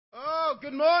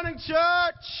Good morning,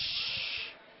 church.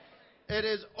 It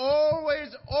is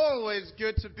always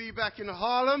good to be back in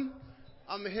Harlem.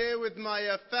 I'm here with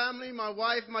my family, my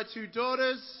wife, my two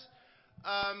daughters.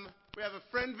 We have a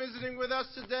friend visiting with us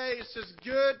today. It's just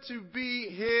good to be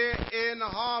here in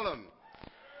Harlem.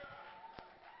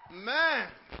 Man,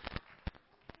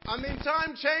 I mean,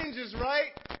 time changes, right?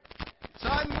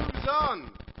 Time moves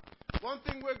on. One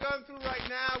thing we're going through right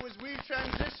now is we've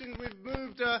transitioned, we've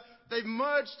moved, they've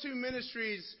merged two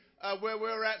ministries where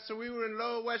we're at. So we were in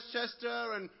Lower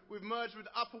Westchester and we've merged with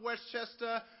Upper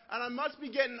Westchester. And I must be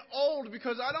getting old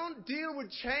because I don't deal with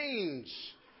change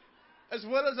as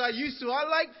well as I used to. I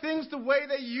like things the way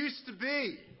they used to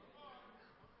be.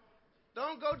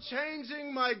 Don't go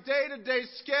changing my day-to-day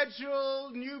schedule,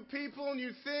 new people,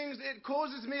 new things. It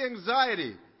causes me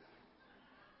anxiety.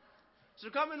 So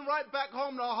coming right back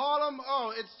home to Harlem,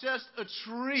 it's just a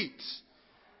treat.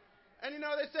 And,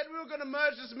 they said we were going to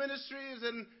merge these ministries,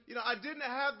 and, I didn't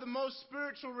have the most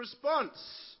spiritual response.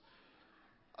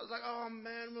 I was like, oh,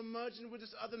 man, we're merging with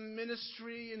this other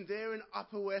ministry, and they're in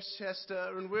Upper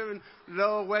Westchester, and we're in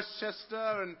Lower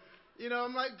Westchester, and,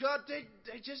 I'm like, God,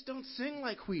 they just don't sing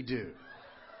like we do.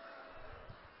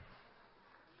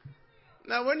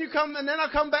 Now, when you come, and then I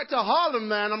come back to Harlem,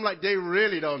 man, I'm like, they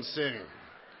really don't sing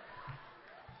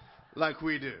like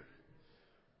we do.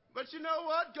 But you know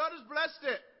what? God has blessed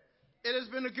it. It has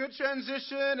been a good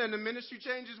transition, and the ministry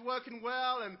change is working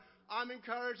well, and I'm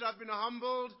encouraged. I've been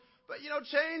humbled. But,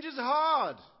 change is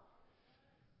hard.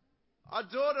 Our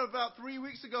daughter, about 3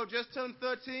 weeks ago, just turned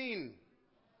 13.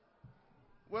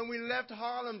 When we left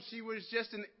Harlem, she was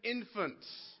just an infant.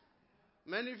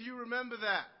 Many of you remember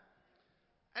that.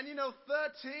 And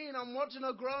 13, I'm watching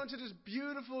her grow into this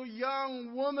beautiful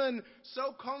young woman,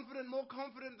 so confident, more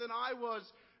confident than I was.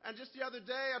 And just the other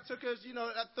day, I took her,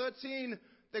 at 13,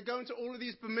 they're going to all of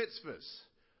these bar mitzvahs.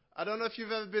 I don't know if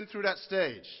you've ever been through that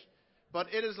stage, but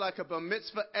it is like a bar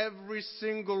mitzvah every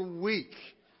single week.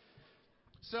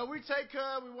 So we take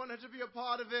her, we want her to be a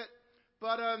part of it.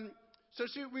 But,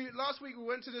 last week we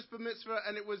went to this bar mitzvah,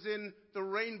 and it was in the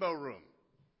Rainbow Room.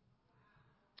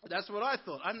 That's what I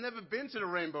thought. I've never been to the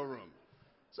Rainbow Room.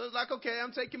 So it's like, okay,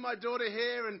 I'm taking my daughter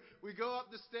here, and we go up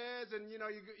the stairs, and, you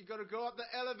got to go up the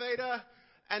elevator.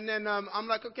 And then I'm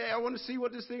like, okay, I want to see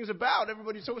what this thing is about.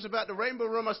 Everybody talks about the Rainbow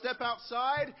Room. I step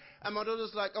outside, and my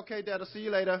daughter's like, okay, Dad, I'll see you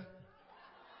later.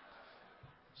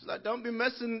 She's like, don't be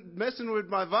messing with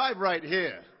my vibe right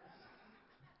here.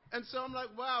 And so I'm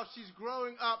like, wow, she's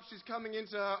growing up. She's coming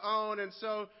into her own. And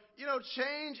so,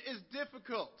 change is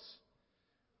difficult.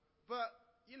 But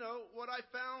what I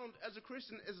found as a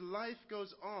Christian is life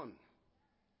goes on.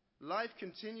 Life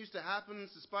continues to happen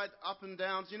despite up and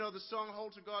downs. The song,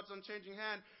 Hold to God's Unchanging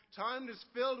Hand. Time is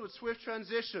filled with swift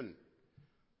transition.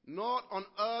 Naught on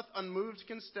earth unmoved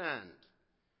can stand.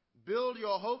 Build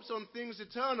your hopes on things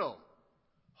eternal.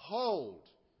 Hold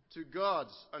to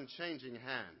God's unchanging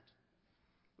hand.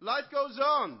 Life goes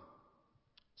on.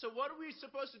 So what are we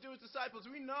supposed to do as disciples?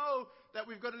 We know that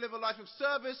we've got to live a life of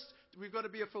service. We've got to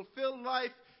be a fulfilled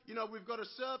life. We've got to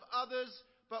serve others.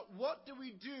 But what do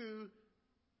we do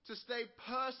to stay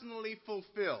personally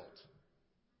fulfilled?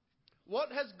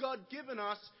 What has God given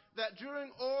us that during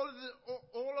all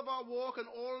of our walk and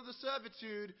all of the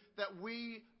servitude that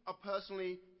we are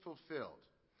personally fulfilled?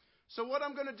 So what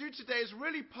I'm going to do today is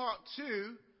really part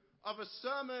 2 of a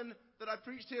sermon that I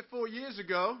preached here 4 years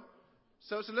ago.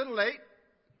 So it's a little late.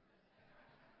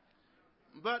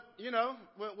 But,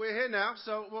 we're here now,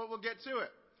 so we'll get to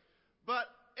it. But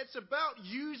it's about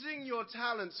using your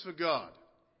talents for God.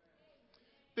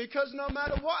 Because no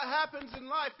matter what happens in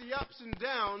life, the ups and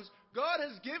downs, God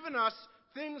has given us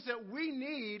things that we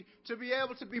need to be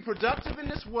able to be productive in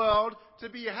this world, to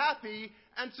be happy,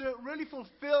 and to really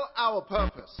fulfill our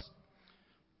purpose.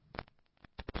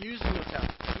 Using your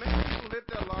talents. Many people live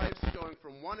their lives going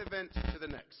from one event to the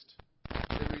next.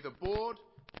 They're either bored,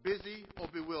 busy, or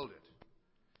bewildered.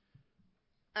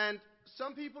 And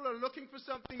some people are looking for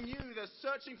something new. They're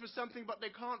searching for something, but they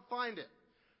can't find it.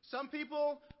 Some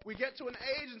people, we get to an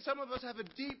age, and some of us have a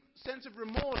deep sense of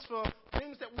remorse for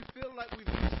things that we feel like we've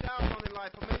missed out on in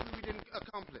life, or maybe we didn't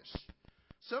accomplish.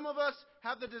 Some of us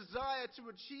have the desire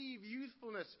to achieve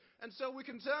youthfulness, and so we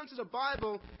can turn to the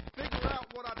Bible, figure out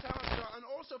what our talents are, and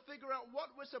also figure out what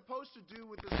we're supposed to do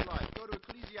with this life. Go to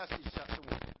Ecclesiastes chapter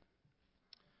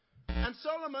 1. And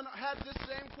Solomon had this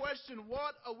same question: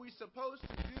 what are we supposed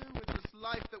to do with this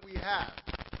life that we have?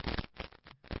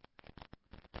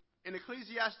 In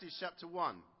Ecclesiastes chapter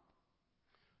 1,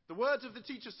 the words of the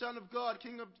teacher, son of God,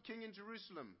 king in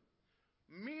Jerusalem.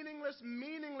 Meaningless,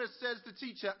 meaningless, says the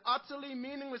teacher. Utterly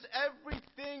meaningless.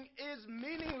 Everything is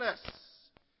meaningless.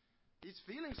 He he's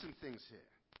feeling some things here.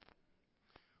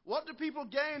 What do people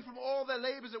gain from all their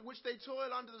labors at which they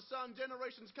toil under the sun?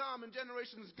 Generations come and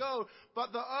generations go,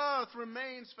 but the earth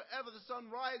remains forever. The sun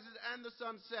rises and the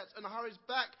sun sets and hurries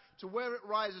back to where it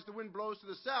rises. The wind blows to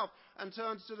the south and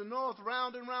turns to the north.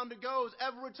 Round and round it goes,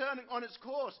 ever returning on its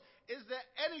course. Is there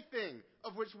anything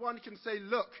of which one can say,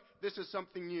 look, this is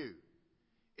something new?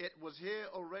 It was here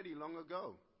already long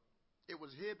ago. It was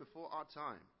here before our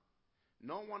time.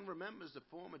 No one remembers the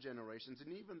former generations, and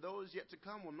even those yet to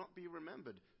come will not be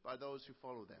remembered by those who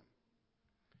follow them.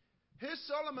 Here's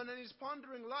Solomon, and he's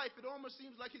pondering life. It almost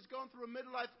seems like he's gone through a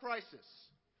midlife crisis.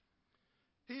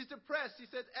 He's depressed. He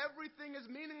says, everything is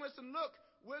meaningless, and look,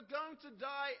 we're going to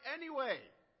die anyway.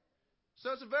 So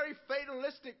it's a very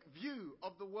fatalistic view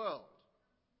of the world.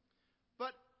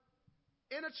 But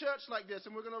in a church like this,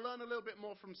 and we're going to learn a little bit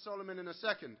more from Solomon in a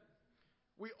second,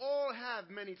 we all have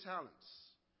many talents.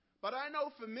 But I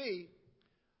know for me,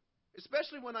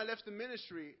 especially when I left the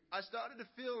ministry, I started to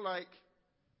feel like,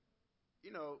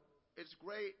 it's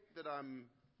great that I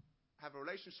have a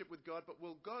relationship with God, but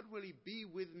will God really be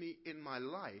with me in my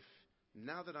life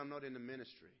now that I'm not in the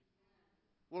ministry?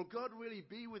 Will God really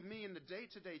be with me in the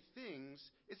day-to-day things?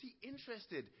 Is he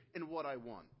interested in what I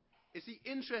want? Is he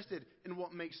interested in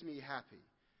what makes me happy?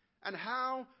 And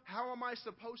how am I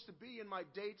supposed to be in my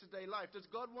day-to-day life? Does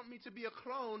God want me to be a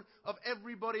clone of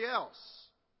everybody else?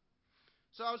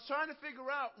 So I was trying to figure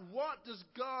out, what does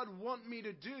God want me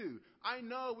to do? I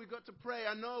know we've got to pray.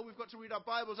 I know we've got to read our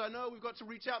Bibles. I know we've got to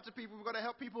reach out to people. We've got to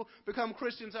help people become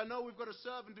Christians. I know we've got to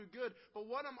serve and do good. But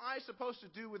what am I supposed to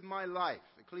do with my life?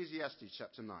 Ecclesiastes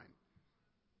chapter 9.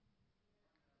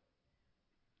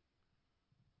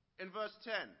 In verse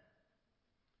 10.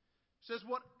 Says,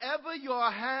 whatever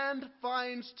your hand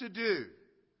finds to do,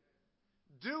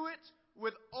 do it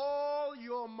with all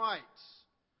your might.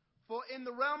 For in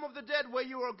the realm of the dead where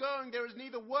you are going, there is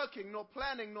neither working, nor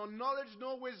planning, nor knowledge,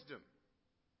 nor wisdom.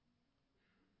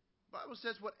 The Bible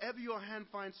says, whatever your hand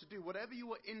finds to do, whatever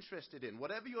you are interested in,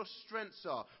 whatever your strengths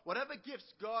are, whatever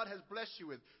gifts God has blessed you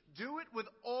with, do it with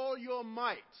all your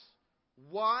might.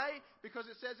 Why? Because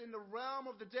it says, in the realm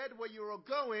of the dead where you are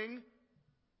going,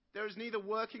 there is neither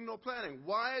working nor planning.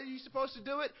 Why are you supposed to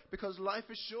do it? Because life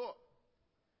is short.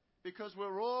 Because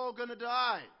we're all going to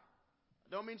die.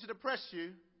 I don't mean to depress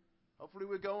you. Hopefully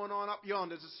we're going on up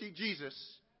yonder to see Jesus.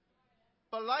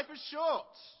 But life is short.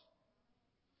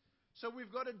 So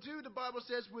we've got to do, the Bible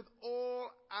says, with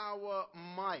all our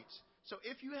might. So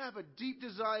if you have a deep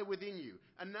desire within you,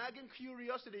 a nagging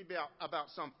curiosity about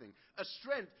something, a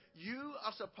strength, you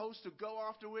are supposed to go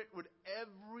after it with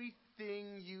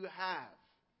everything you have.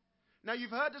 Now,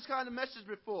 you've heard this kind of message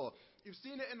before. You've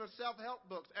seen it in the self-help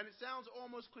books, and it sounds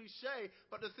almost cliche,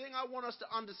 but the thing I want us to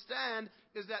understand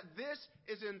is that this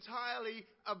is entirely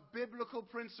a biblical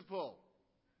principle.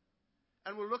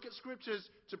 And we'll look at scriptures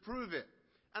to prove it.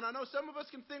 And I know some of us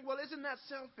can think, well, isn't that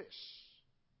selfish?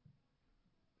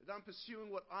 That I'm pursuing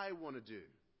what I want to do.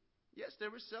 Yes, there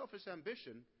is selfish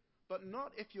ambition, but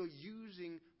not if you're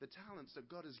using the talents that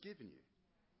God has given you.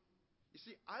 You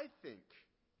see, I think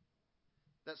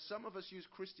that some of us use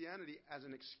Christianity as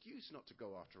an excuse not to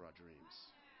go after our dreams.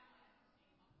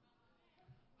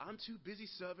 I'm too busy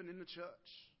serving in the church.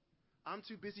 I'm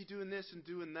too busy doing this and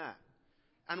doing that.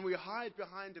 And we hide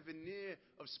behind a veneer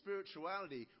of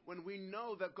spirituality when we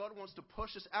know that God wants to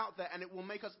push us out there and it will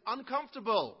make us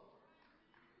uncomfortable.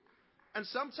 And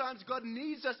sometimes God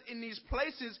needs us in these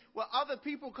places where other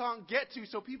people can't get to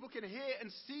so people can hear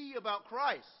and see about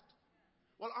Christ.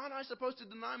 Well, aren't I supposed to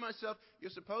deny myself?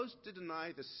 You're supposed to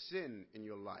deny the sin in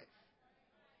your life.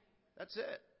 That's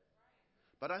it.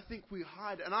 But I think we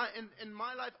hide. And in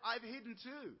my life, I've hidden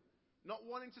too. Not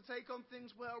wanting to take on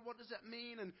things, well, what does that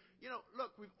mean? And,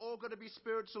 look, we've all got to be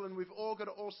spiritual and we've all got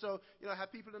to also,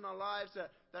 have people in our lives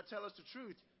that tell us the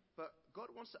truth. But God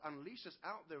wants to unleash us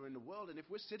out there in the world. And if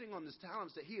we're sitting on these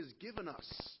talents that he has given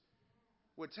us,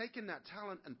 we're taking that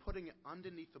talent and putting it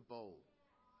underneath the bowl.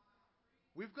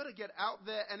 We've got to get out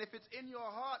there, and if it's in your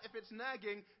heart, if it's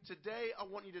nagging, today I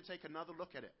want you to take another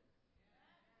look at it.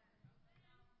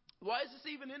 Why is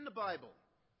this even in the Bible?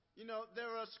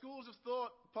 There are schools of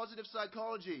thought, positive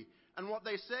psychology, and what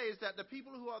they say is that the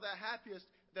people who are their happiest,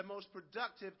 they're most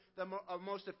productive, are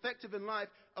most effective in life,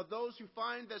 are those who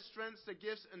find their strengths, their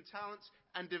gifts, and talents,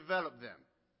 and develop them.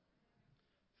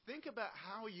 Think about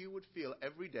how you would feel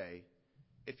every day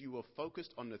if you were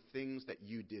focused on the things that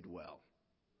you did well.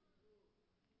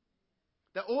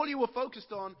 That all you were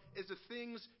focused on is the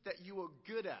things that you were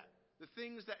good at, the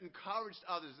things that encouraged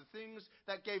others, the things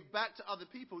that gave back to other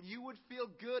people. You would feel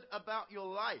good about your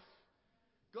life.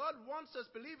 God wants us,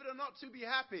 believe it or not, to be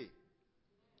happy.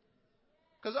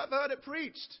 Because I've heard it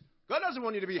preached. God doesn't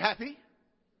want you to be happy.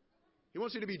 He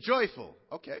wants you to be joyful.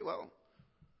 Okay, well,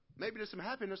 maybe there's some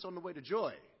happiness on the way to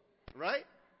joy, right?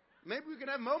 Maybe we can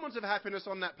have moments of happiness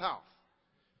on that path.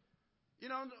 You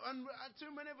know, and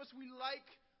too many of us, we like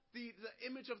the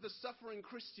image of the suffering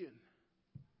Christian.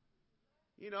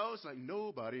 You know, it's like,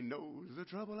 nobody knows the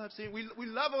trouble I've seen. We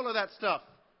love all of that stuff.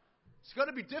 It's got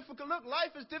to be difficult. Look,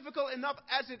 life is difficult enough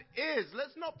as it is.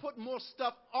 Let's not put more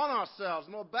stuff on ourselves,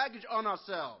 more baggage on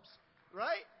ourselves,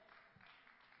 right?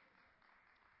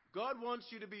 God wants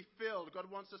you to be filled. God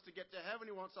wants us to get to heaven.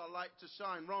 He wants our light to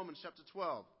shine. Romans chapter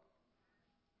 12.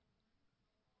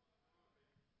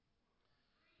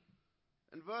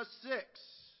 And verse 6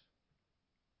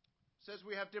 says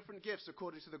we have different gifts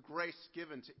according to the grace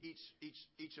given to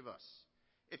each of us.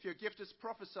 If your gift is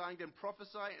prophesying, then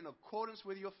prophesy in accordance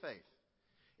with your faith.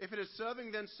 If it is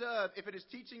serving, then serve. If it is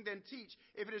teaching, then teach.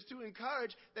 If it is to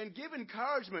encourage, then give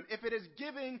encouragement. If it is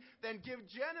giving, then give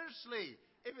generously.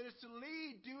 If it is to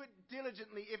lead, do it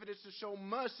diligently. If it is to show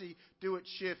mercy, do it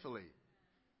cheerfully.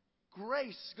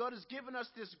 Grace. God has given us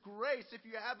this grace. If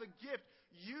you have a gift,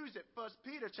 use it. 1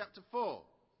 Peter chapter 4.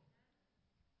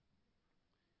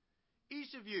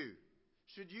 Each of you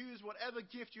should use whatever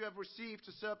gift you have received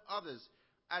to serve others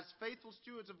as faithful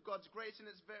stewards of God's grace in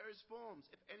its various forms.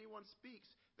 If anyone speaks,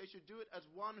 they should do it as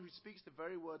one who speaks the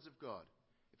very words of God.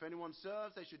 If anyone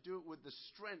serves, they should do it with the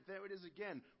strength. There it is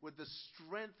again, with the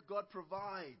strength God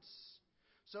provides,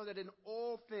 so that in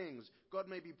all things God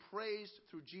may be praised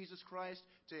through Jesus Christ.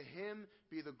 To him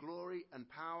be the glory and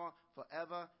power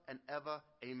forever and ever.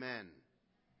 Amen.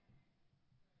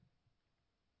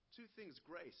 Two things,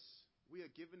 grace. We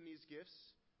are given these gifts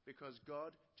because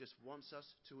God just wants us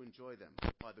to enjoy them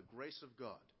by the grace of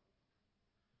God.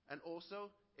 And also,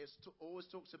 it always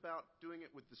talks about doing it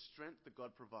with the strength that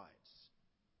God provides.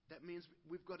 That means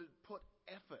we've got to put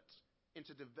effort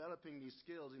into developing these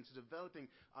skills, into developing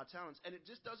our talents. And it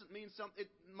just doesn't mean it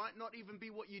might not even be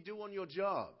what you do on your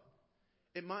job.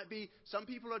 It might be some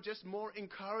people are just more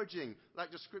encouraging,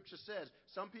 like the scripture says.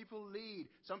 Some people lead.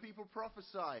 Some people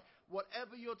prophesy.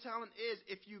 Whatever your talent is,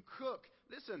 if you cook,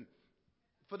 listen,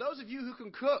 for those of you who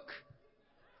can cook,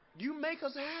 you make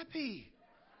us happy.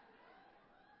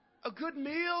 A good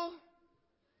meal?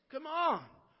 Come on.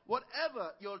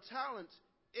 Whatever your talent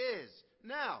is.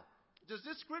 Now, does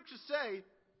this scripture say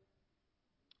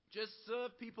just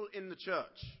serve people in the church?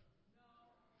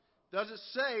 Does it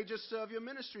say just serve your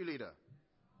ministry leader?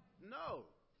 No.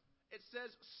 It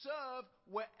says serve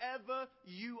wherever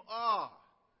you are.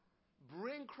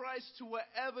 Bring Christ to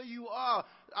wherever you are.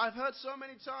 I've heard so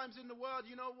many times in the world,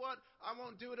 you know what? I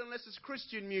won't do it unless it's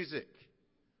Christian music.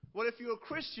 Well, if you're a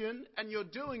Christian and you're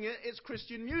doing it, it's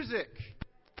Christian music.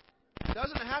 It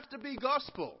doesn't have to be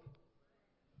gospel.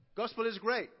 Gospel is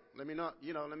great. Let me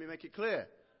make it clear.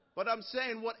 But I'm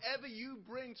saying whatever you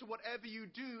bring to whatever you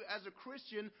do as a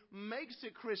Christian makes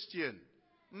it Christian.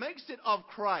 Makes it of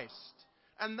Christ.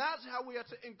 And that's how we are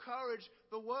to encourage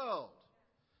the world.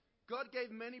 God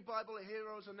gave many Bible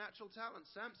heroes a natural talent.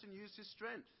 Samson used his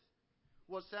strength.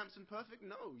 Was Samson perfect?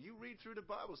 No. You read through the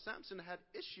Bible. Samson had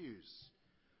issues.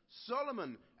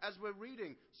 Solomon, as we're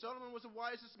reading, Solomon was the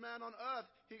wisest man on earth.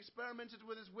 He experimented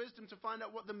with his wisdom to find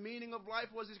out what the meaning of life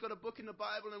was. He's got a book in the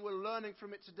Bible and we're learning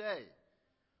from it today.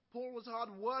 Paul was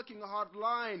hard-working, a hard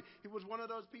line. He was one of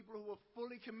those people who were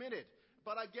fully committed.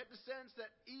 But I get the sense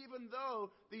that even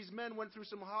though these men went through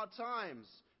some hard times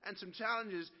and some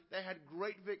challenges, they had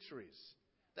great victories.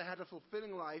 They had a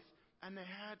fulfilling life and they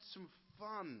had some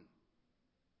fun.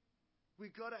 We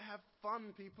got to have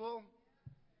fun, people.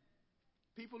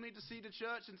 People need to see the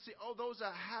church and see, oh, those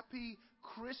are happy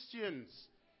Christians,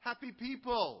 happy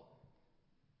people.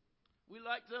 We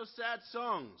like those sad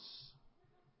songs.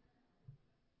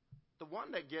 The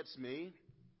one that gets me,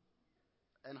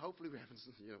 and hopefully we haven't,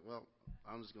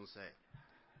 I'm just going to say it.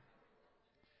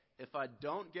 If I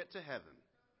don't get to heaven,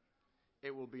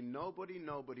 it will be nobody's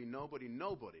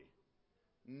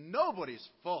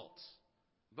fault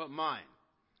but mine.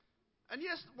 And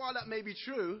yes, while that may be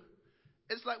true,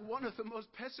 it's like one of the most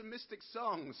pessimistic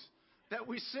songs that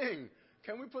we sing.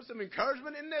 Can we put some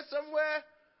encouragement in there somewhere?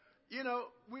 You know,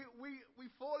 we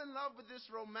fall in love with this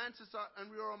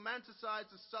and we romanticize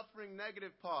the suffering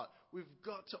negative part. We've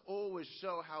got to always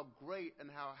show how great and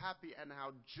how happy and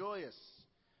how joyous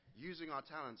using our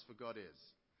talents for God is.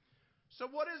 So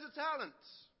what is a talent?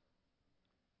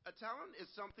 A talent is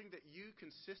something that you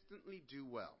consistently do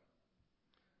well.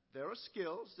 There are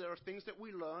skills, there are things that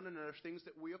we learn, and there are things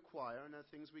that we acquire, and there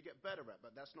are things we get better at,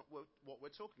 but that's not what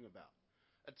we're talking about.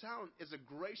 A talent is a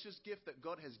gracious gift that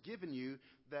God has given you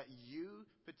that you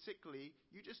particularly,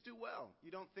 you just do well.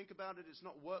 You don't think about it. It's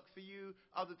not work for you.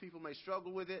 Other people may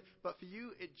struggle with it. But for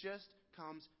you, it just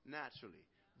comes naturally.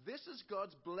 This is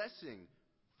God's blessing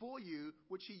for you,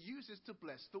 which he uses to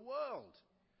bless the world.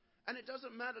 And it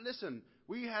doesn't matter. Listen,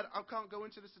 I can't go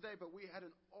into this today, but we had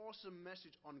an awesome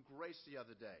message on grace the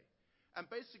other day. And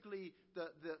basically,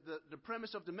 the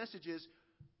premise of the message is,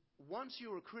 once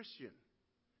you're a Christian,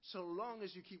 so long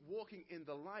as you keep walking in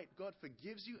the light, God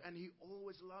forgives you and he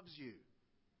always loves you.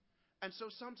 And so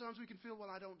sometimes we can feel, well,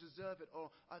 I don't deserve it, or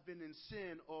I've been in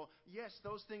sin, or yes,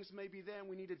 those things may be there and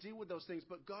we need to deal with those things,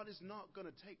 but God is not going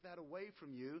to take that away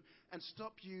from you and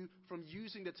stop you from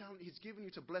using the talent he's given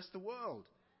you to bless the world.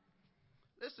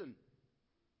 Listen,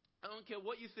 I don't care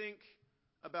what you think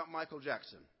about Michael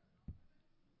Jackson.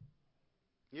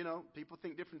 You know, people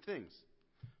think different things.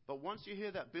 But once you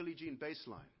hear that Billie Jean bass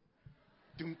line,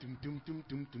 dum, dum, dum, dum,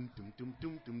 dum, dum, dum, dum,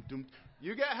 dum, dum, dum,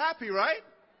 you get happy, right?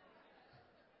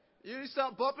 You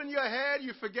start bopping your head.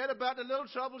 You forget about the little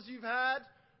troubles you've had,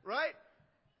 right?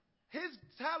 His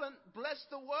talent blessed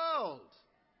the world.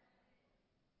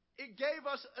 It gave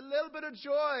us a little bit of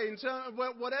joy in terms of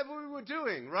whatever we were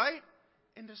doing, right?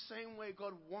 In the same way,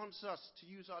 God wants us to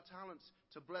use our talents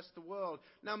to bless the world.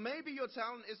 Now, maybe your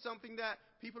talent is something that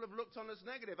people have looked on as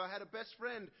negative. I had a best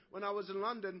friend when I was in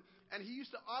London, and he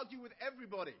used to argue with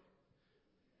everybody.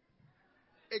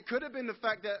 It could have been the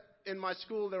fact that in my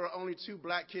school there were only 2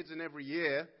 black kids in every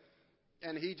year,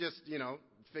 and he just,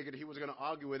 figured he was going to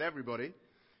argue with everybody.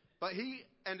 But he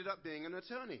ended up being an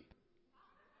attorney.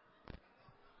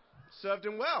 Served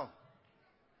him well.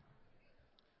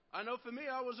 I know for me,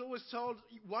 I was always told,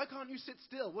 why can't you sit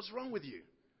still? What's wrong with you?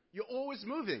 You're always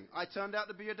moving. I turned out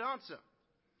to be a dancer.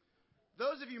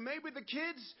 Those of you, maybe the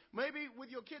kids, maybe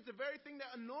with your kids, the very thing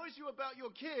that annoys you about your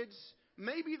kids,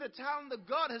 maybe the talent that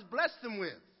God has blessed them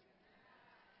with.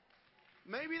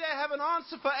 Maybe they have an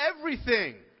answer for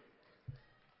everything.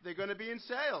 They're going to be in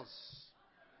sales.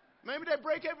 Maybe they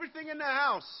break everything in their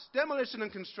house. Demolition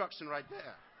and construction right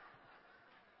there.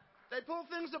 They pull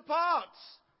things apart.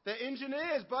 They're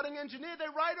engineers, budding engineer. They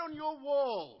write on your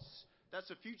walls. That's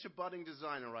a future budding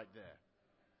designer right there.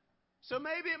 So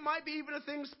maybe it might be even the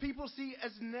things people see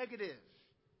as negative.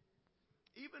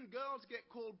 Even girls get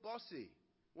called bossy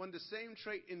when the same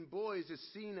trait in boys is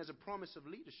seen as a promise of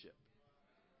leadership.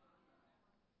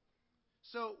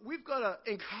 So we've got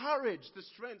to encourage the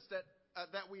strengths that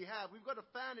we have. We've got to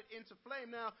fan it into flame.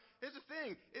 Now, here's the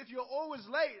thing. If you're always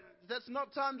late, that's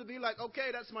not time to be like, okay,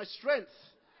 that's my strength.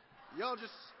 Y'all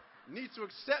just need to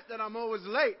accept that I'm always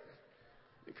late,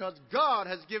 because God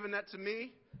has given that to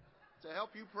me to help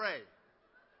you pray.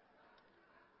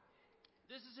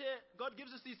 This is it. God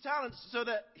gives us these talents so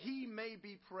that he may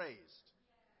be praised.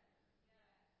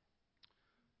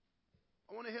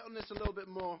 I want to hit on this a little bit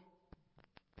more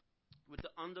with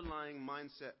the underlying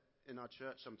mindset in our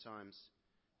church sometimes,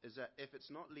 is that if it's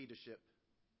not leadership,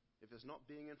 if it's not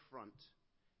being in front,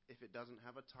 if it doesn't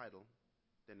have a title,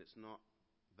 then it's not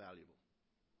valuable.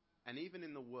 And even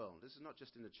in the world, this is not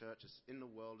just in the church, it's in the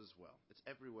world as well. It's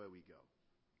everywhere we go.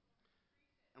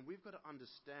 And we've got to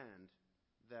understand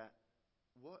that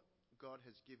what God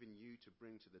has given you to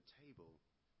bring to the table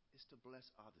is to bless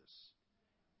others.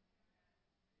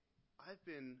 I've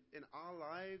been, in our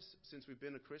lives, since we've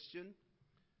been a Christian,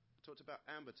 I talked about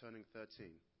Amber turning 13.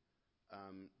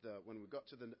 When we got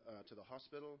to the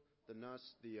hospital, the nurse,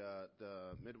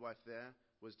 the midwife there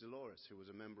was Dolores, who was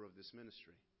a member of this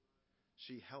ministry.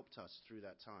 She helped us through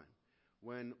that time.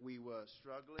 When we were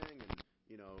struggling and,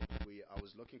 I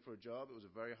was looking for a job, it was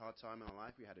a very hard time in our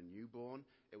life. We had a newborn.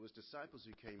 It was disciples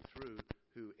who came through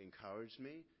who encouraged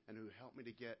me and who helped me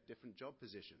to get different job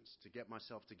positions, to get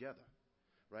myself together.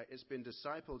 Right? It's been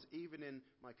disciples even in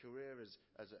my career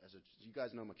you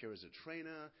guys know my career as a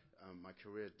trainer, my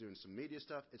career doing some media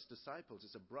stuff. It's disciples.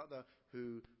 It's a brother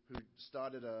who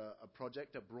started a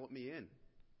project that brought me in.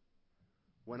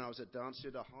 When I was at Dance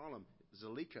Theater Harlem,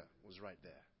 Zalika was right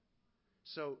there.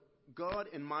 So God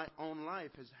in my own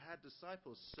life has had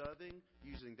disciples serving,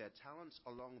 using their talents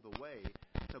along the way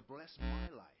to bless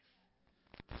my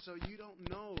life. So you don't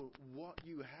know what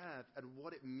you have and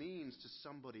what it means to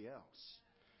somebody else.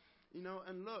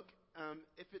 And look,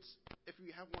 if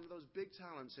you have one of those big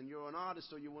talents and you're an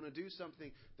artist or you want to do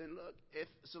something, then look,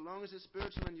 so long as it's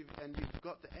spiritual and you've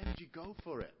got the energy, go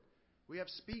for it. We have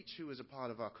Speech, who is a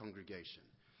part of our congregation.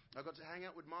 I got to hang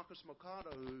out with Marcus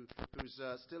Mercado, who's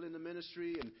still in the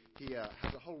ministry, and he has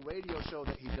a whole radio show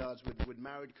that he does with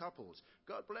married couples.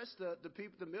 God bless the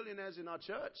people, the millionaires in our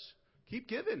church. Keep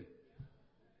giving.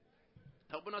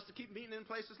 Helping us to keep meeting in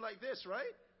places like this,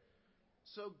 right?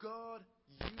 So God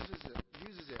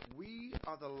uses it. We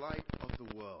are the light of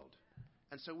the world.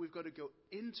 And so we've got to go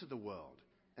into the world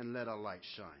and let our light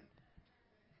shine.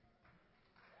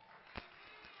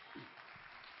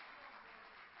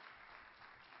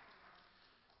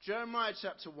 Jeremiah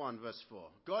chapter 1, verse 4.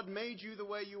 God made you the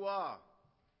way you are.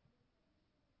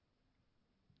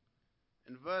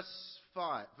 In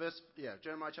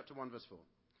Jeremiah chapter 1, verse 4.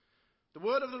 The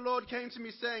word of the Lord came to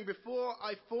me saying, before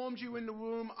I formed you in the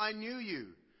womb, I knew you.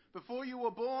 Before you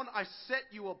were born, I set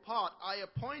you apart. I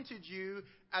appointed you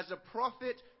as a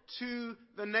prophet to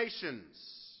the nations.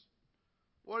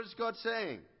 What is God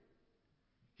saying?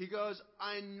 He goes,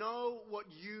 I know what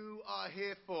you are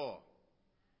here for.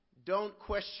 Don't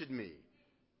question me.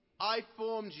 I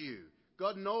formed you.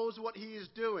 God knows what he is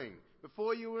doing.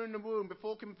 Before you were in the womb,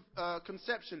 before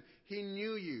conception, he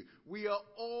knew you. We are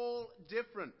all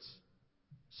different.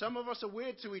 Some of us are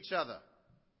weird to each other.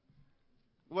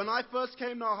 When I first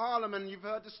came to Harlem, and you've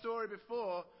heard the story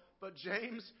before, but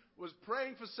James was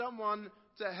praying for someone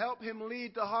to help him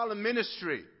lead the Harlem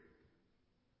ministry.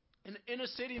 An inner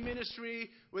city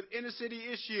ministry with inner city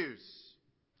issues.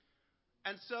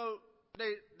 And so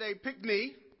they picked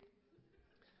me,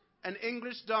 an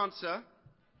English dancer,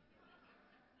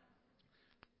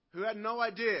 who had no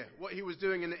idea what he was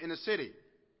doing in the inner city.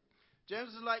 James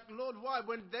was like, Lord, why?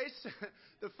 When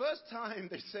the first time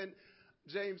they sent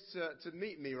James to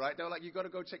meet me, right? They were like, you got to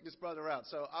go check this brother out.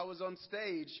 So I was on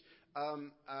stage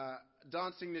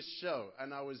dancing this show,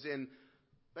 and I was in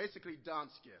basically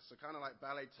dance gear, so kind of like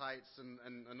ballet tights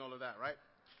and all of that, right?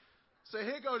 So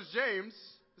here goes James.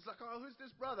 He's like, oh, who's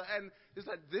this brother? And he's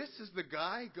like, this is the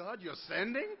guy, God, you're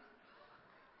sending?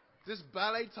 This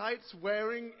ballet tights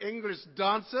wearing English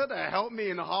dancer to help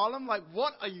me in Harlem? Like,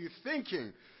 what are you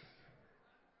thinking?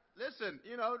 Listen,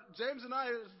 James and I,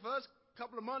 the first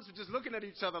couple of months, were just looking at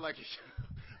each other like,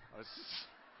 I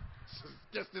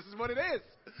guess this is what it is.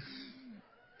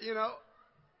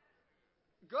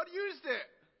 God used it.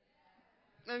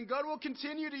 And God will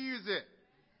continue to use it.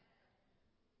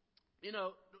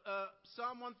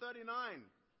 Psalm 139,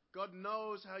 God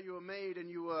knows how you were made, and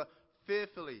you were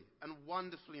fearfully and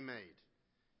wonderfully made.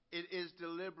 It is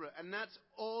deliberate. And that's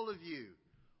all of you.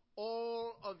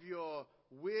 All of your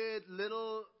weird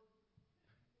little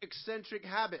eccentric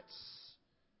habits.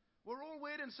 We're all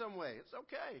weird in some way. It's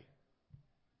okay.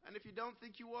 And if you don't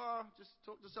think you are, just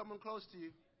talk to someone close to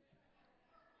you.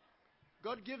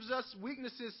 God gives us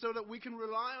weaknesses so that we can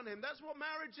rely on him. That's what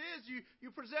marriage is. You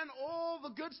present all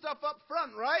the good stuff up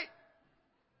front, right?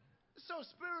 It's so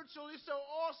spiritual, it's so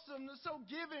awesome, it's so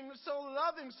giving, it's so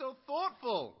loving, so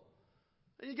thoughtful.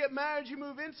 And you get married, you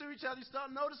move into each other, you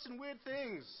start noticing weird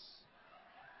things.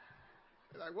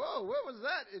 You're like, whoa, what was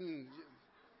that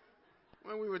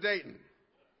when we were dating?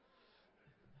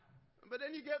 But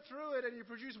then you get through it and you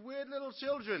produce weird little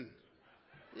children.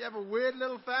 You have a weird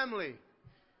little family.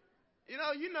 You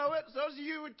know it. Those of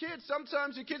you with kids,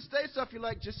 sometimes your kids say stuff you're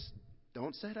like, just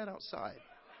don't say that outside.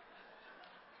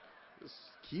 Just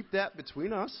keep that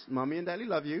between us. Mommy and Daddy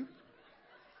love you.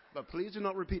 But please do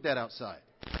not repeat that outside.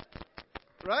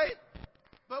 Right?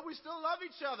 But we still love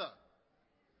each other.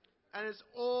 And it's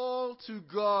all to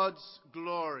God's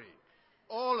glory.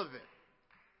 All of it.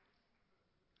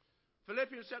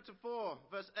 Philippians chapter 4,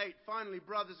 verse 8. Finally,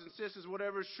 brothers and sisters,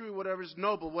 whatever is true, whatever is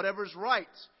noble, whatever is right,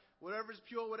 whatever is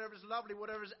pure, whatever is lovely,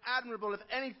 whatever is admirable, if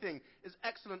anything is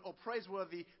excellent or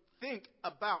praiseworthy, think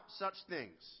about such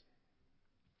things.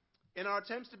 In our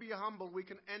attempts to be humble, we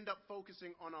can end up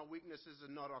focusing on our weaknesses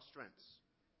and not our strengths.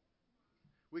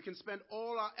 We can spend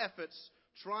all our efforts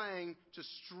trying to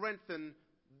strengthen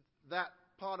that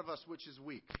part of us which is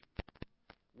weak,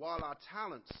 while our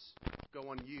talents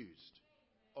go unused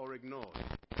or ignored.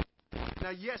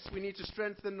 Now, yes, we need to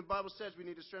strengthen, the Bible says we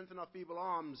need to strengthen our feeble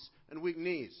arms and weak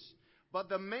knees. But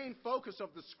the main focus of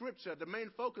the scripture, the main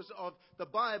focus of the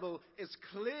Bible is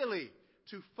clearly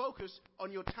to focus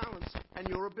on your talents and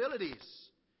your abilities.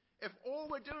 If all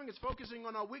we're doing is focusing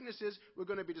on our weaknesses, we're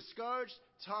going to be discouraged,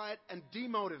 tired, and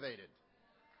demotivated.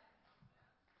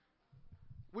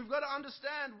 We've got to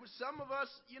understand, some of us,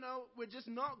 we're just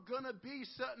not going to be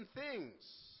certain things.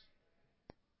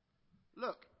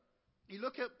 Look, you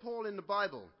look at Paul in the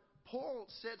Bible. Paul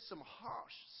said some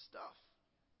harsh stuff.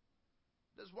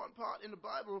 There's one part in the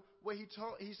Bible where he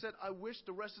said, I wish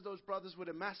the rest of those brothers would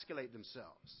emasculate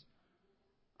themselves.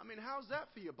 I mean, how's that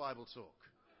for your Bible talk?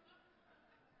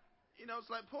 It's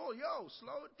like, Paul,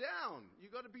 slow it down. You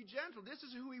got to be gentle. This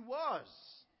is who he was.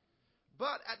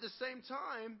 But at the same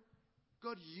time,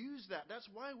 God used that. That's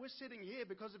why we're sitting here,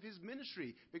 because of his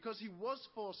ministry, because he was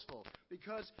forceful,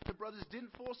 because the brothers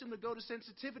didn't force him to go to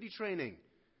sensitivity training.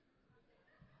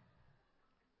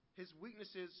 his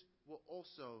weaknesses were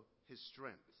also his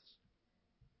strengths.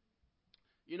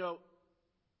 You know,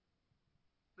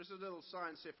 there's a little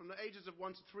science here. From the ages of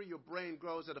 1 to 3, your brain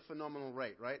grows at a phenomenal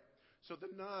rate, right? So the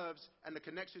nerves and the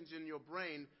connections in your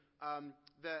brain,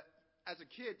 that as a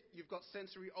kid, you've got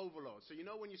sensory overload. So you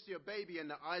know when you see a baby and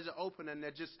their eyes are open and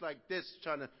they're just like this,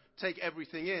 trying to take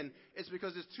everything in, it's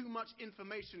because there's too much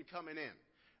information coming in.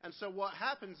 And so what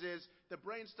happens is the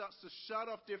brain starts to shut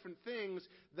off different things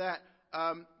that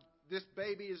this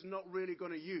baby is not really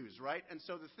going to use, right? And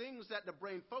so the things that the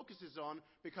brain focuses on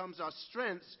becomes our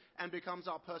strengths and becomes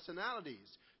our personalities.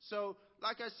 So,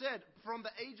 like I said, from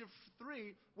the age of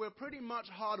 3, we're pretty much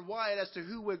hardwired as to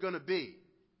who we're going to be.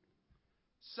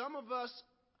 Some of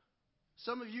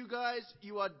you guys,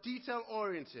 you are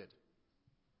detail-oriented.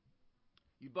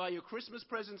 You buy your Christmas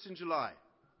presents in July.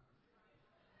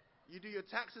 You do your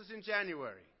taxes in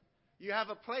January. You have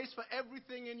a place for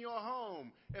everything in your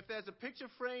home. If there's a picture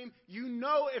frame, you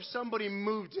know if somebody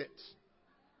moved it.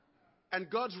 And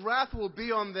God's wrath will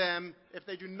be on them if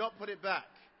they do not put it back.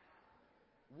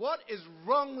 What is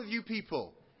wrong with you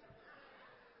people?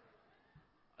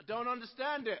 I don't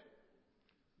understand it.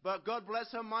 But God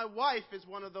bless her, my wife is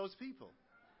one of those people.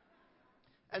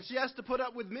 And she has to put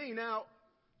up with me. Now,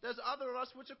 there's other of us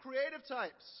which are creative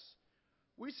types.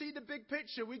 We see the big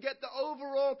picture. We get the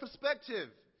overall perspective.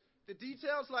 The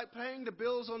details like paying the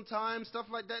bills on time, stuff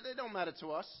like that, they don't matter to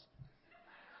us.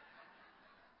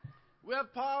 We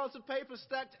have piles of paper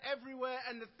stacked everywhere,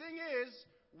 and the thing is,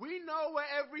 we know where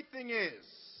everything is.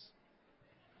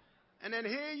 And then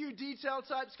here you detail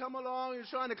types come along, you're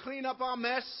trying to clean up our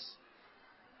mess.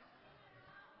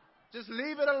 Just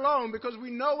leave it alone because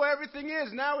we know where everything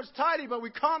is. Now it's tidy, but we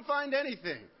can't find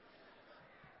anything.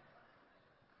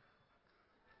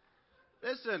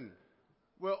 Listen,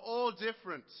 we're all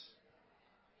different.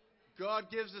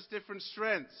 God gives us different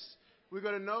strengths. We've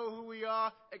got to know who we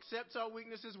are, accept our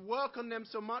weaknesses, work on them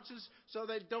so much as so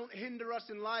they don't hinder us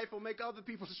in life or make other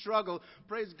people struggle.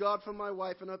 Praise God for my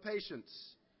wife and her patience.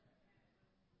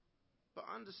 But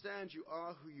understand you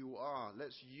are who you are.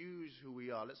 Let's use who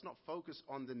we are. Let's not focus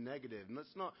on the negative.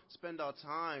 Let's not spend our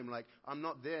time like, I'm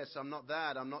not this, I'm not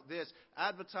that, I'm not this.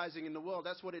 Advertising in the world,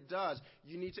 that's what it does.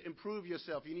 You need to improve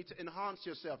yourself. You need to enhance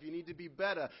yourself. You need to be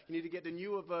better. You need to get the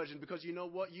newer version because you know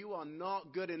what? You are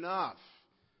not good enough.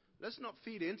 Let's not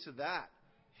feed into that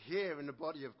here in the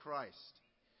body of Christ.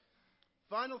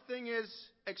 Final thing is,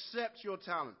 accept your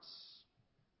talents.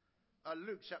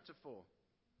 Luke chapter 4.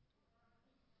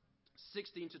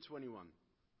 16 to 21.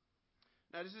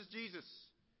 Now this is Jesus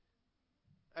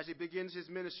as he begins his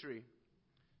ministry.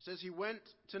 It says he went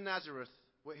to Nazareth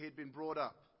where he had been brought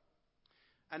up.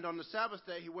 And on the Sabbath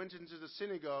day he went into the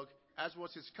synagogue. As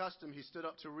was his custom, he stood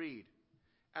up to read.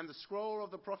 And the scroll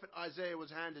of the prophet Isaiah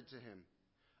was handed to him.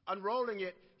 Unrolling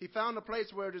it, he found a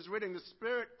place where it is written, "The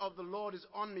Spirit of the Lord is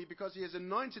on me because he has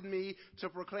anointed me to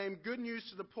proclaim good news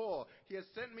to the poor. He has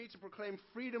sent me to proclaim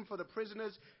freedom for the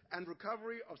prisoners and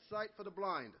recovery of sight for the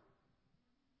blind,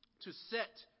 to set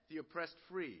the oppressed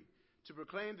free, to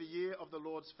proclaim the year of the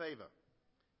Lord's favor."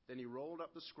 Then he rolled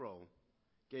up the scroll,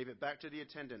 gave it back to the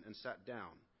attendant, and sat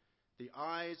down. The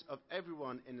eyes of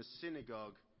everyone in the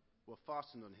synagogue were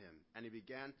fastened on him, and he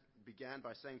began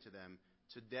by saying to them,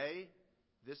 "Today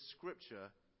this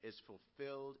scripture is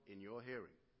fulfilled in your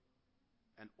hearing."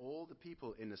 And all the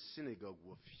people in the synagogue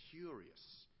were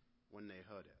furious when they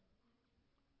heard it.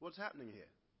 What's happening here?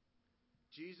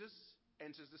 Jesus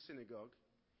enters the synagogue.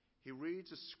 He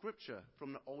reads a scripture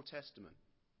from the Old Testament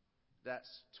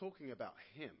that's talking about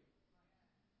him.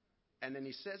 And then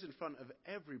he says in front of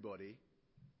everybody,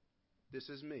 "This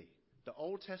is me." The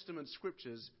Old Testament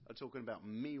scriptures are talking about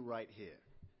me right here.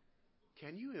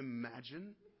 Can you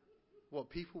imagine what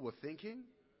people were thinking?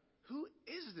 Who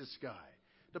is this guy?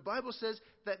 The Bible says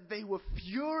that they were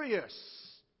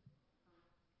furious.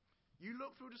 You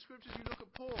look through the scriptures, you look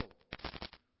at Paul.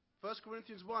 1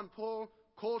 Corinthians 1, Paul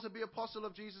called to be apostle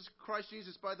of Christ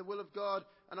Jesus by the will of God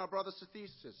and our brother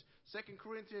Cephas. 2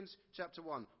 Corinthians chapter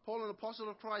 1, Paul an apostle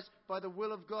of Christ by the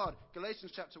will of God.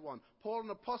 Galatians chapter 1, Paul an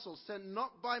apostle sent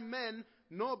not by men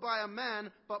nor by a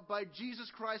man, but by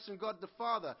Jesus Christ and God the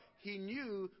Father. He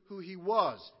knew who he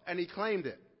was, and he claimed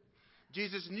it.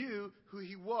 Jesus knew who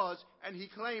he was, and he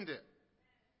claimed it.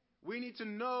 We need to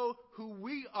know who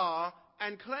we are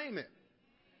and claim it.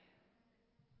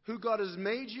 Who God has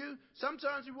made you.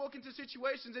 Sometimes you walk into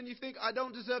situations and you think, I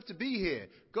don't deserve to be here.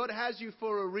 God has you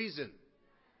for a reason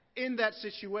in that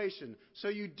situation. So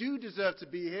you do deserve to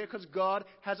be here because God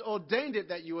has ordained it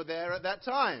that you were there at that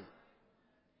time.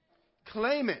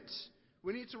 Claim it.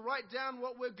 We need to write down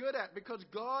what we're good at because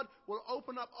God will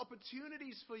open up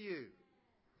opportunities for you.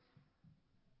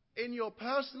 in your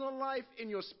personal life, in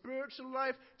your spiritual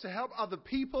life, to help other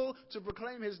people, to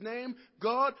proclaim His name,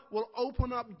 God will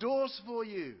open up doors for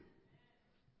you.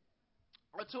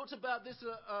 I talked about this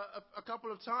a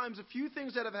couple of times, a few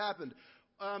things that have happened.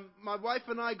 My wife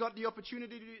and I got the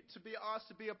opportunity to be asked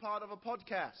to be a part of a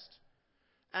podcast.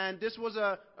 And this was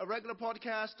a regular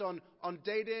podcast on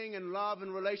dating and love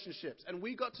and relationships. And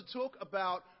we got to talk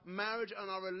about marriage and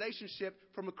our relationship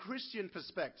from a Christian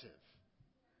perspective.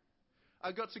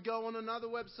 I got to go on another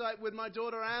website with my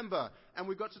daughter Amber, and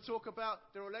we got to talk about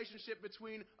the relationship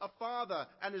between a father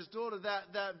and his daughter.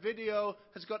 That video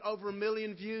has got over 1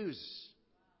 million views.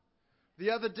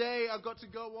 The other day, I got to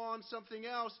go on something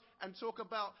else and talk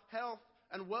about health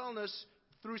and wellness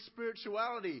through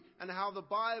spirituality and how the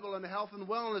Bible and health and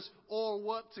wellness all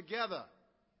work together.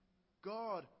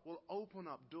 God will open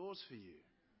up doors for you.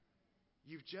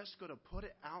 You've just got to put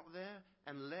it out there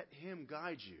and let Him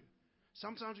guide you.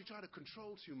 Sometimes we try to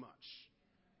control too much.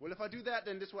 Well, if I do that,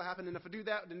 then this will happen. And if I do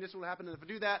that, then this will happen. And if I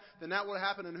do that, then that will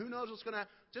happen. And who knows what's going to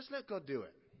happen. Just let God do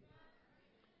it.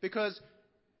 Because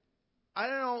I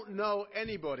don't know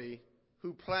anybody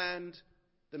who planned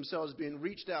themselves being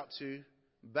reached out to,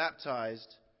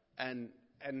 baptized, and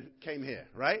came here,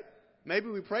 right? Maybe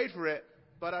we prayed for it,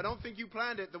 but I don't think you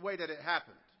planned it the way that it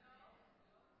happened.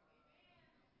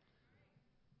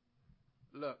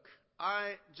 Look,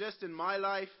 just in my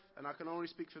life, and I can only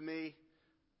speak for me,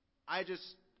 I just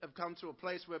have come to a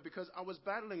place where, because I was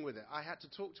battling with it, I had to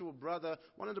talk to a brother,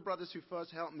 one of the brothers who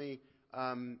first helped me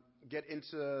get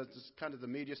into this kind of the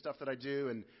media stuff that I do,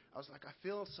 and I was like, I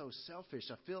feel so selfish.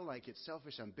 I feel like it's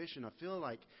selfish ambition. I feel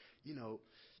like,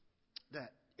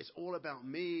 that it's all about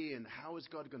me, and how is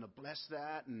God going to bless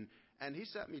that? And he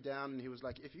sat me down, and he was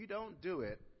like, if you don't do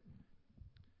it,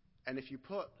 and if you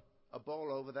put a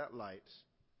bowl over that light,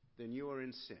 then you are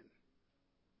in sin.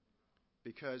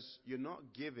 Because you're not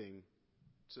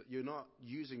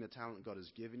using the talent God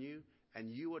has given you,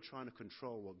 and you are trying to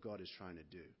control what God is trying to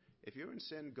do. If you're in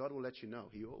sin, God will let you know.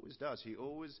 He always does. He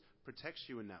always protects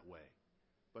you in that way.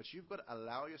 But you've got to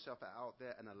allow yourself out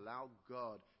there and allow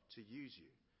God to use you.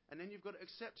 And then you've got to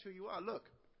accept who you are. Look,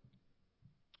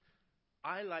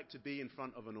 I like to be in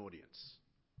front of an audience.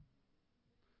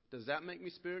 Does that make me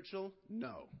spiritual?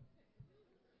 No.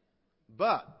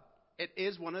 But it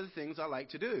is one of the things I like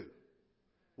to do.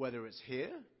 Whether it's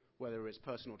here, whether it's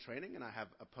personal training, and I have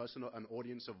an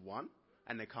audience of one,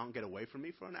 and they can't get away from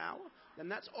me for an hour, then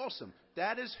that's awesome.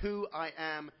 That is who I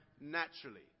am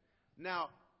naturally. Now,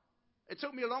 it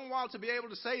took me a long while to be able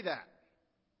to say that.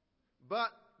 But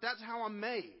that's how I'm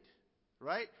made,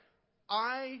 right?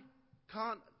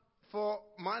 For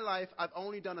my life, I've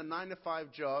only done a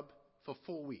 9-to-5 job for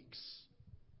 4 weeks.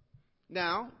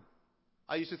 Now,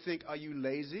 I used to think, are you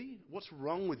lazy? What's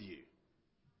wrong with you?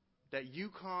 That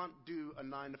you can't do a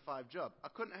 9-to-5 job. I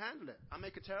couldn't handle it. I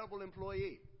make a terrible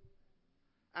employee.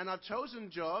 And I've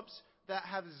chosen jobs that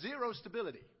have zero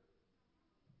stability.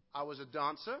 I was a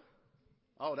dancer.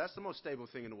 Oh, that's the most stable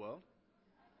thing in the world.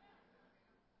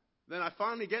 Then I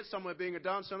finally get somewhere being a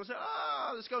dancer, and I say,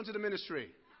 let's go into the ministry.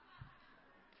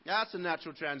 That's a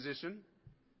natural transition.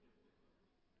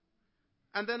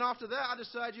 And then after that, I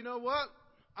decide, you know what?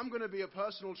 I'm going to be a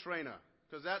personal trainer,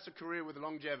 because that's a career with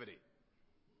longevity.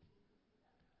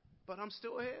 But I'm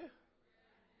still here.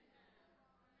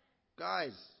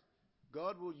 Guys,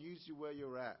 God will use you where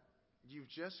you're at. You've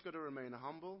just got to remain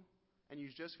humble, and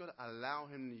you've just got to allow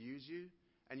Him to use you,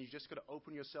 and you've just got to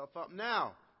open yourself up.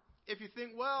 Now, if you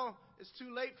think, well, it's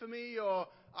too late for me, or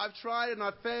I've tried and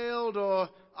I've failed, or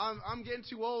I'm getting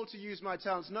too old to use my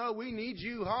talents. No, we need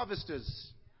you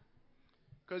harvesters,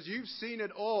 because you've seen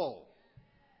it all,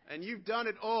 and you've done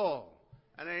it all,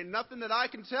 and there ain't nothing that I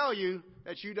can tell you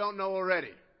that you don't know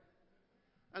already.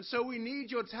 And so we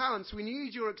need your talents, we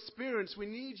need your experience, we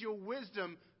need your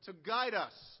wisdom to guide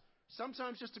us.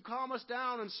 Sometimes just to calm us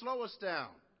down and slow us down,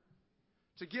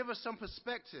 to give us some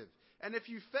perspective. And if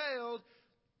you failed,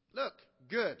 look,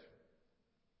 good.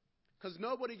 Because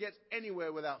nobody gets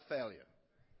anywhere without failure.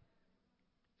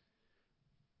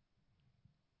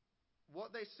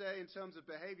 What they say in terms of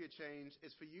behavior change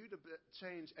is, for you to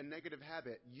change a negative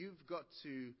habit, you've got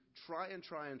to try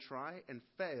and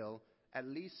fail at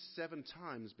least 7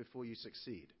 times before you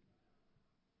succeed.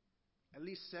 At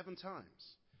least 7 times.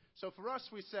 So for us,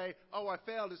 we say, I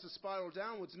failed, it's a spiral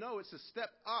downwards. No, it's a step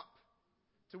up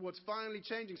towards finally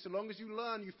changing. So long as you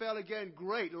learn, you fail again,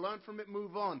 great. Learn from it,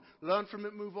 move on. Learn from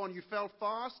it, move on. You fell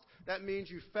fast, that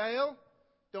means you fail.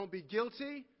 Don't be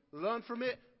guilty. Learn from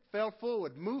it, fail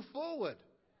forward. Move forward.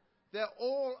 They're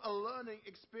all a learning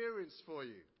experience for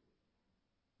you.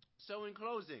 So in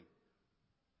closing,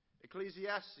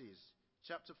 Ecclesiastes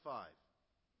chapter 5.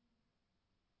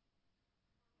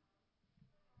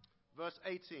 Verse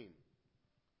 18.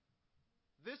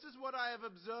 This is what I have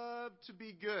observed to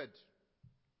be good,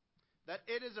 that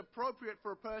it is appropriate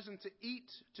for a person to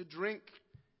eat, to drink,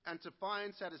 and to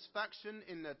find satisfaction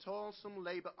in their toilsome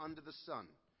labor under the sun,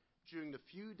 during the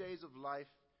few days of life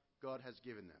God has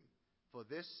given them, for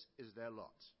this is their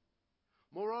lot.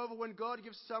 Moreover, when God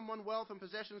gives someone wealth and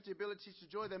possessions, the ability to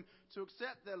enjoy them, to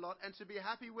accept their lot, and to be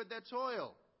happy with their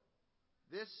toil,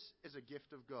 this is a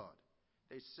gift of God.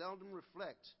 They seldom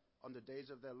reflect on the days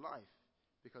of their life,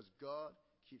 because God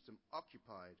keeps them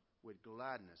occupied with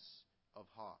gladness of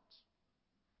heart.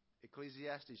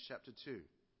 Ecclesiastes chapter 2,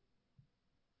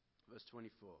 verse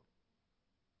 24.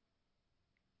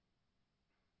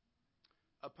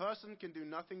 A person can do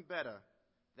nothing better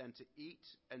than to eat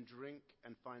and drink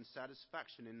and find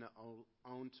satisfaction in their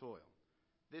own toil.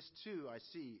 This too, I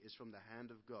see, is from the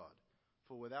hand of God.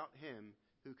 For without him,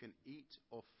 who can eat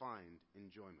or find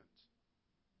enjoyment?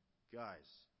 Guys,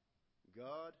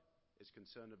 God is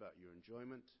concerned about your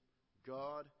enjoyment.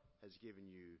 God has given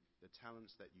you the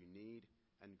talents that you need,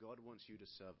 and God wants you to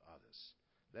serve others.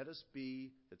 Let us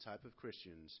be the type of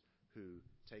Christians who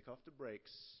take off the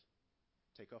brakes,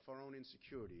 take off our own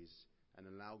insecurities, and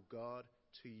allow God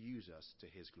to use us to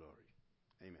his glory.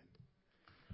 Amen.